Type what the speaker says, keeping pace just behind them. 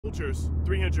Soldiers,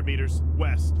 300 meters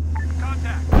west.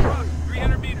 Contact. Truck,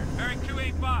 300 meters, bearing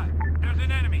 285. There's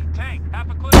an enemy. Tank,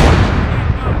 half a click,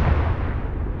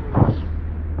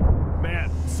 285.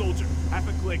 Man, soldier, half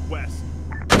a click west.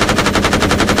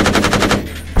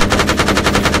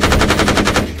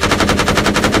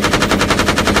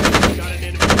 Got an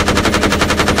enemy.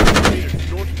 200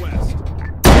 meters northwest.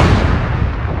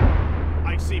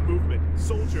 I see movement.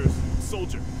 Soldiers,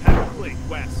 soldier, half a click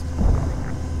west.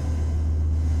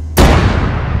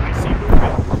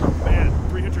 Man,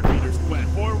 300 meters west.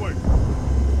 Forward.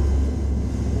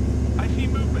 I see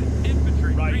movement.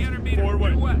 Infantry, Right. 300 meters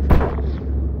Forward. due west.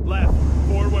 Left.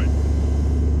 Forward.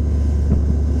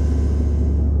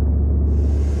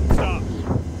 Stop.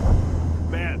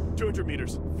 Man, 200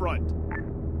 meters front.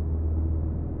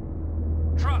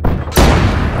 Truck,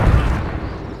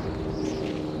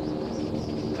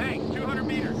 tank, 200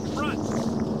 meters front.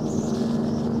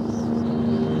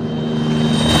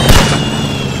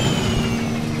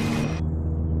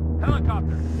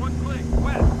 Helicopter, 1 click,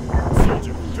 west.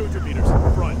 Soldier, 200 meters,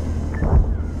 front.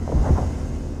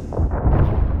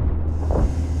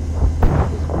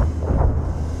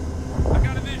 I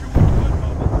got a visual, foot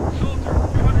mobile. Soldier,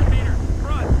 200 meters,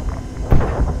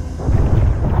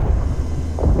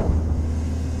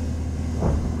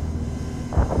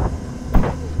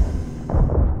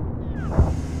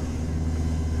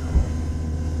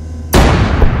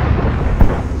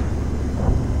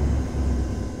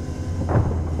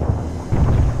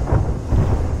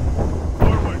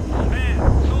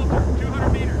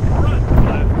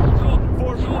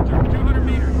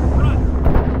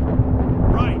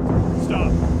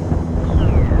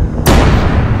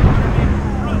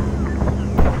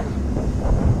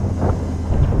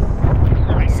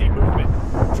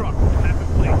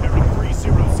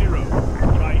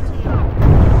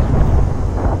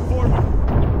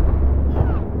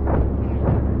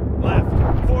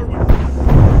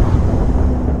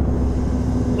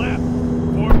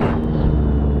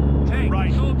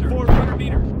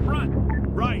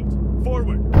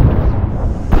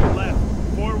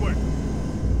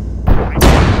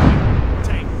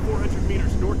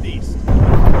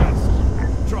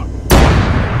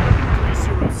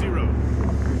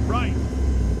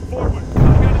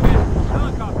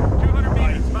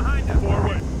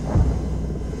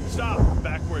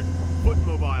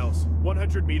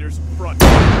 front.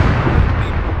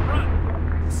 Meters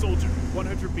front. Soldier,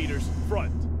 100 meters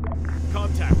front.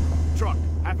 Contact. Truck,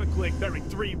 half a click, bearing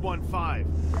 315.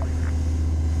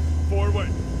 Forward.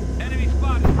 Enemy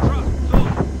spotted. Truck,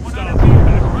 soldier, 100 Stop. meters,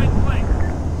 back, right flank.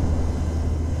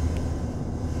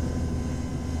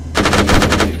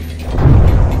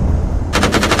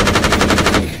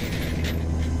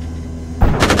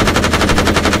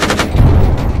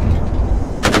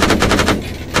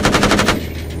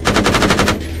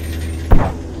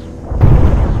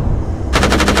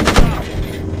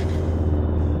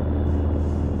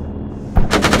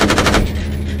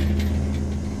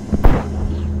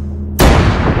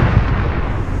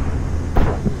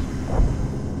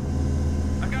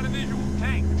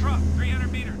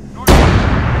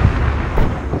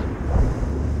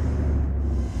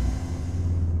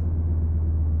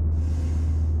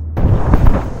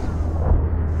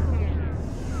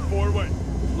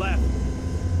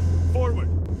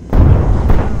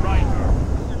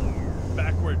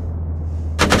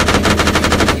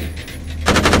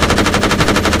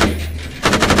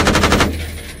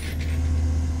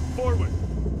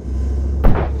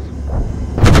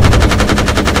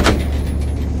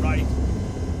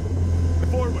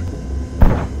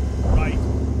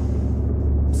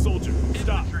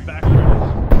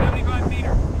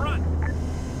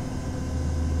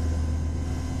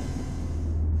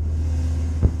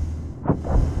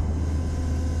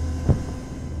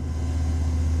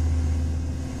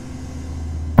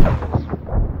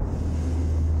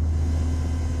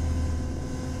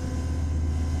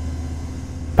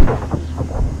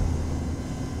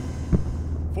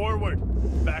 Forward.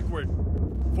 Backward.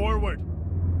 Forward.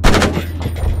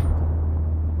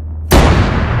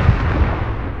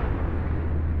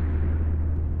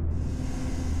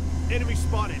 Enemy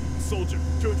spotted. Soldier,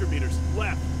 200 meters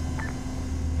left.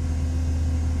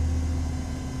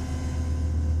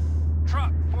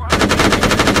 Truck, 400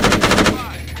 meters,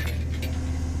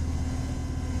 5.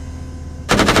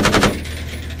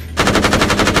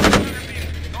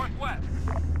 Northwest.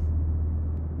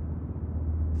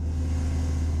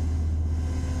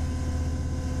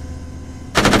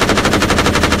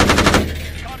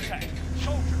 Contact.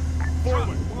 Soldier. Forward.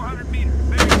 Truck, 400 meters.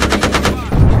 Bearing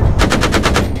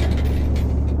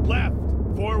 315. Left.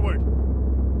 Forward.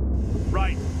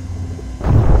 Right.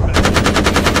 Back.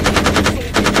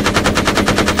 Soldier.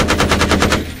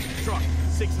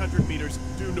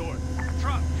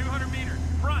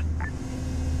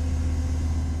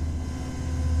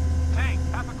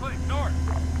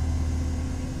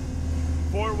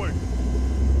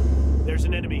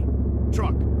 an enemy.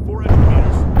 Truck, 400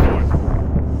 meters north.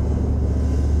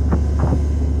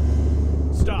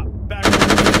 Stop. Back.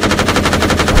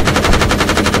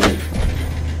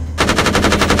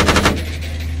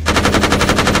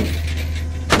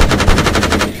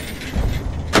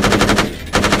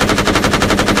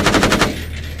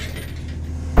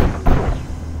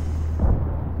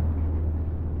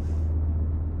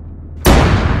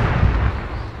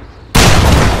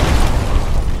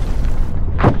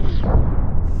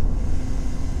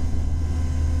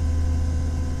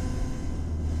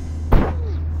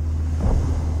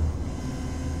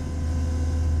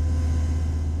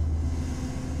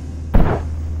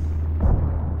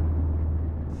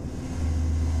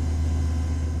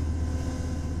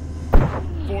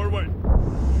 Forward.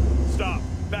 Stop.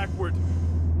 Backward.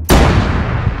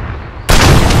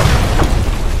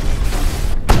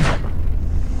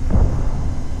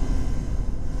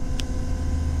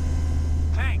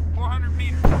 Tank, 400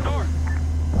 meters north.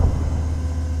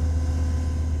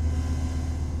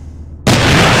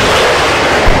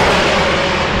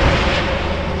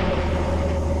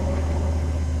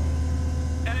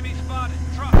 Enemy spotted.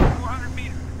 Truck, 400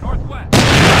 meters northwest.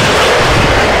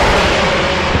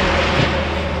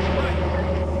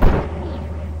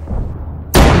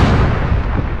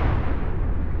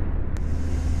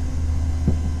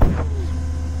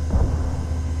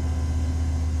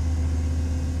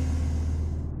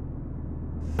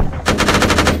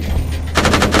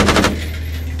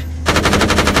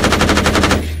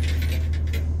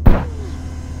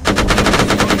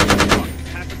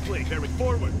 Half a click. Bearing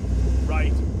forward.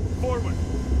 Right. Forward.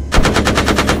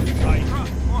 Right. Truck,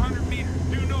 400 meters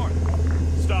due north.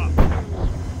 Stop.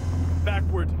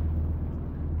 Backward.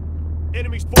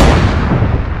 Enemies forward.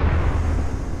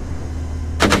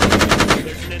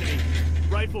 There's an enemy.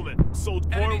 Rifleman. Sold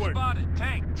Enemy forward. spotted.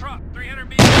 Tank, truck, 300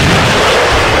 meters.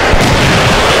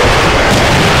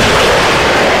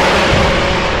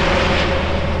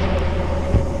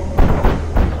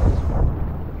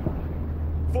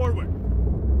 Forward.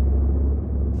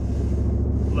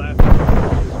 Left.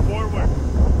 Forward.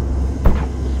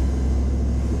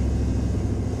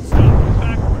 Stop.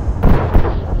 Backward.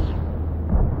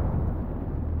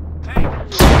 Tank,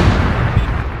 400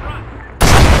 meters front.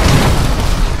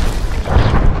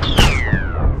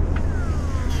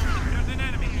 There's an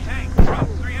enemy. Tank, truck,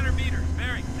 300 meters.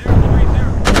 Bearing 030.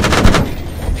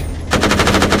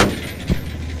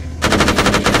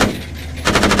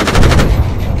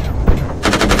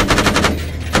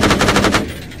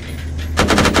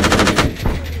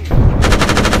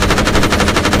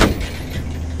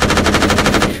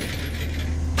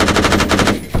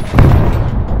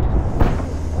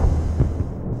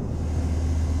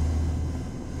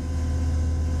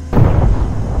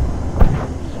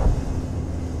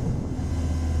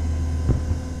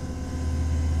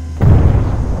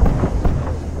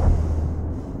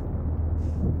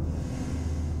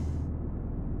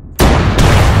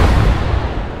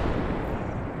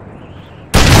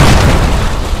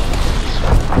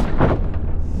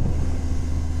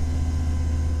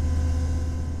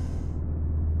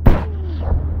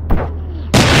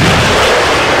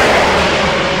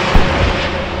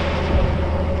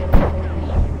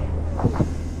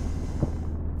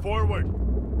 Forward.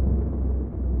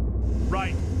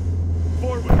 Right.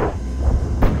 Forward.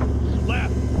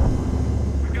 Left.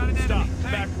 We got an Stop. enemy.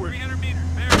 Tank, Backward. 300 meters.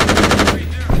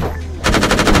 Bearing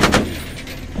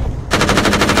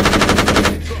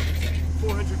 030. Trucks.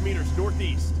 400 meters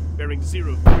northeast. Bearing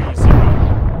 030.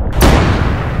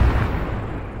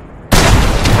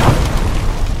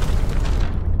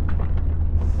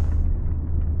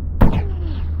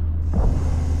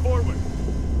 Forward.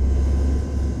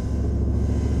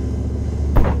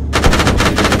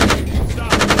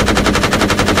 Stop.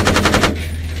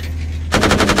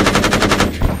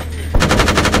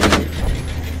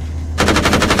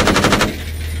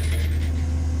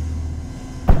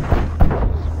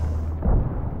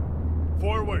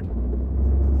 Forward.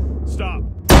 Stop.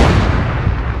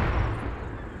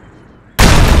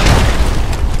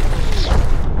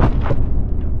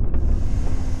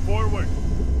 Forward.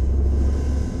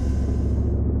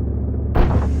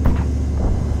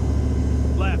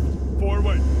 Left.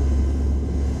 Forward.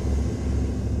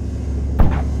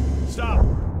 Stop.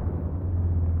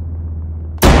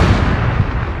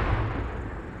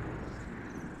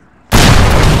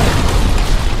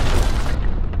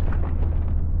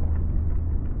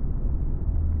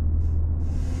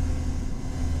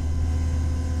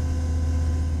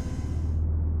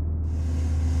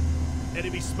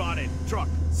 Enemy spotted. Truck,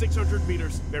 600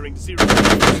 meters, bearing 030.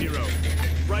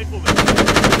 Rifleman,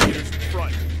 100 meters,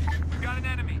 front. We got an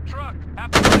enemy. Truck, half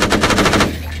a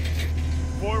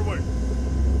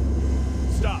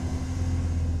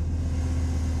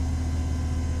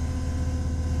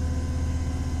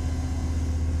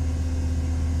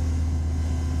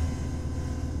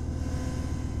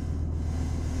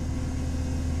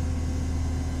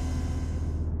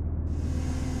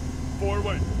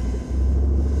Forward.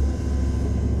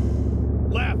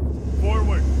 Left.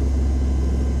 Forward.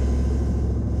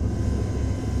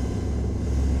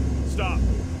 Stop.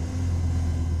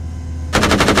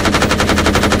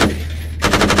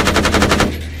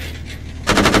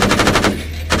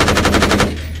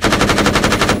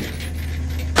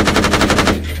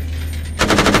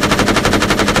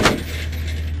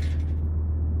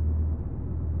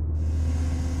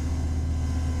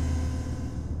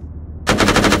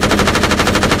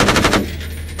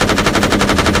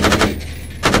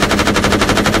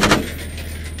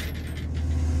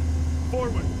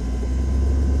 Forward.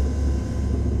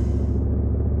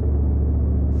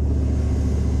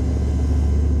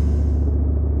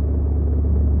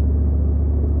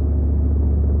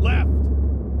 Left.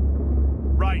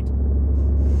 Right.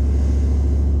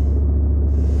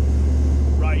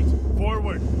 Right.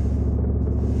 Forward.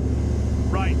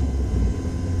 Right.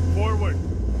 Forward.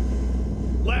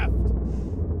 Left.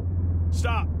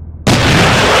 Stop.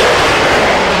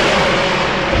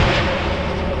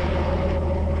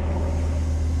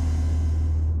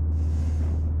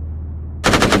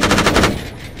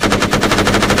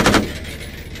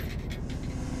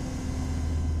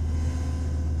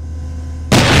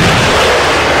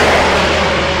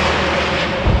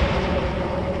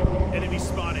 Enemy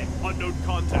spotted. Unknown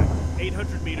contact.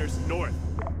 800 meters north.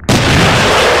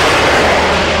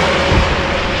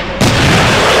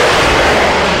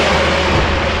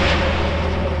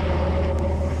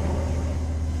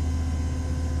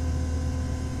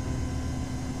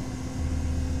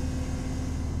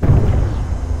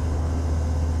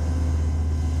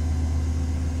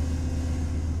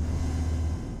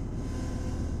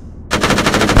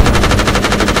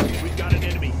 We've got an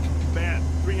enemy. Man,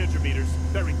 300 meters.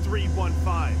 Bearing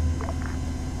 315.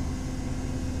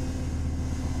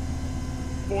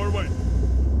 Forward.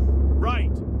 Right.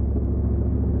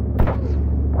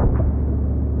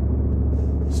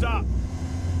 Stop.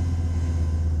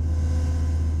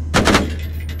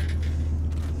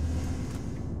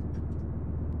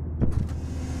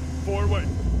 Forward.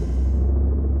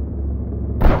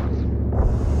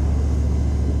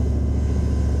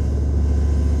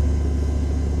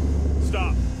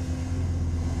 Stop.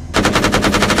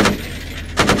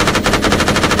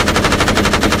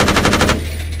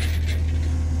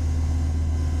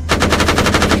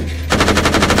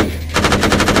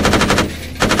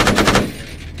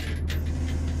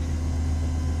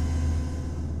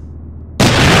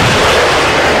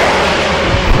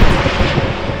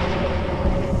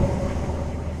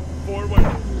 Forward.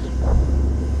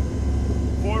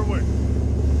 Forward.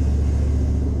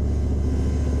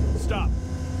 Stop.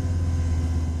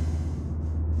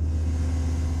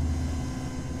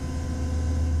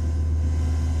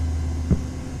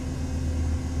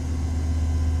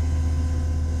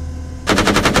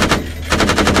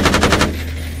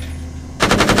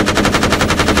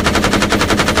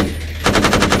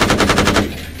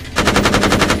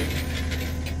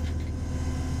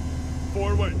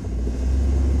 Forward.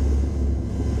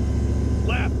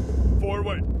 Left.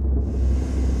 Forward.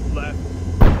 Left.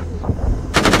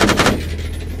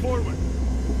 Forward.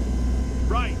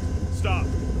 Right. Stop.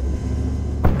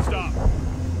 Stop.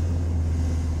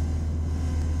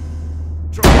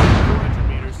 Truck 400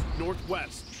 meters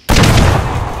northwest.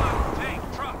 Tank,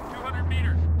 truck, 200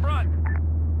 meters. Front.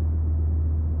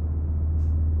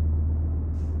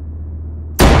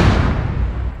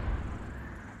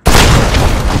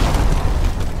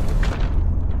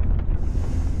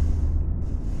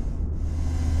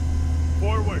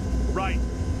 Forward. Right.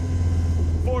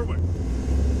 Forward.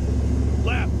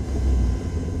 Left.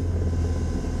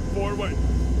 Forward.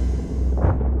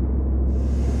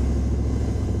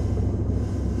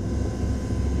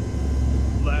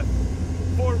 Left.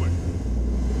 Forward.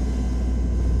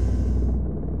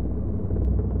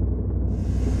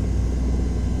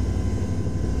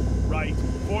 Right.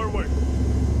 Forward.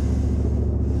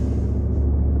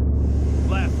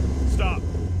 Left. Stop.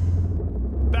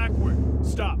 Backward.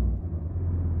 Stop.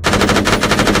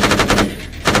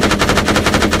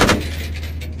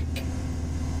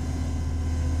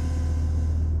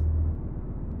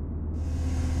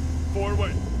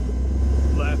 Forward.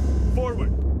 Left.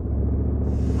 Forward.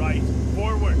 Right.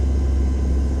 Forward.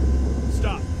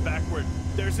 Stop. Backward.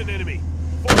 There's an enemy.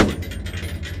 Forward.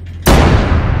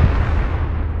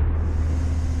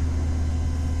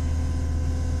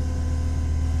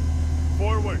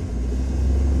 Forward.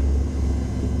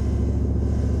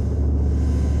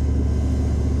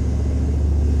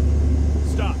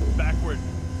 Stop. Backward.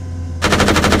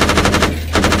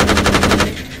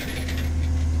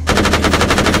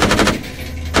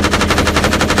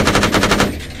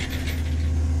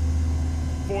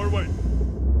 Forward.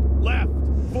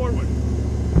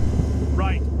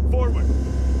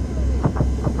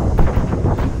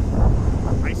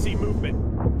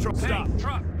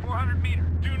 100 meters,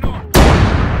 due north.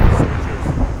 Soldiers,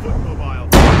 foot mobile.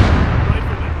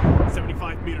 Riflemen,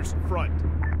 75 meters front.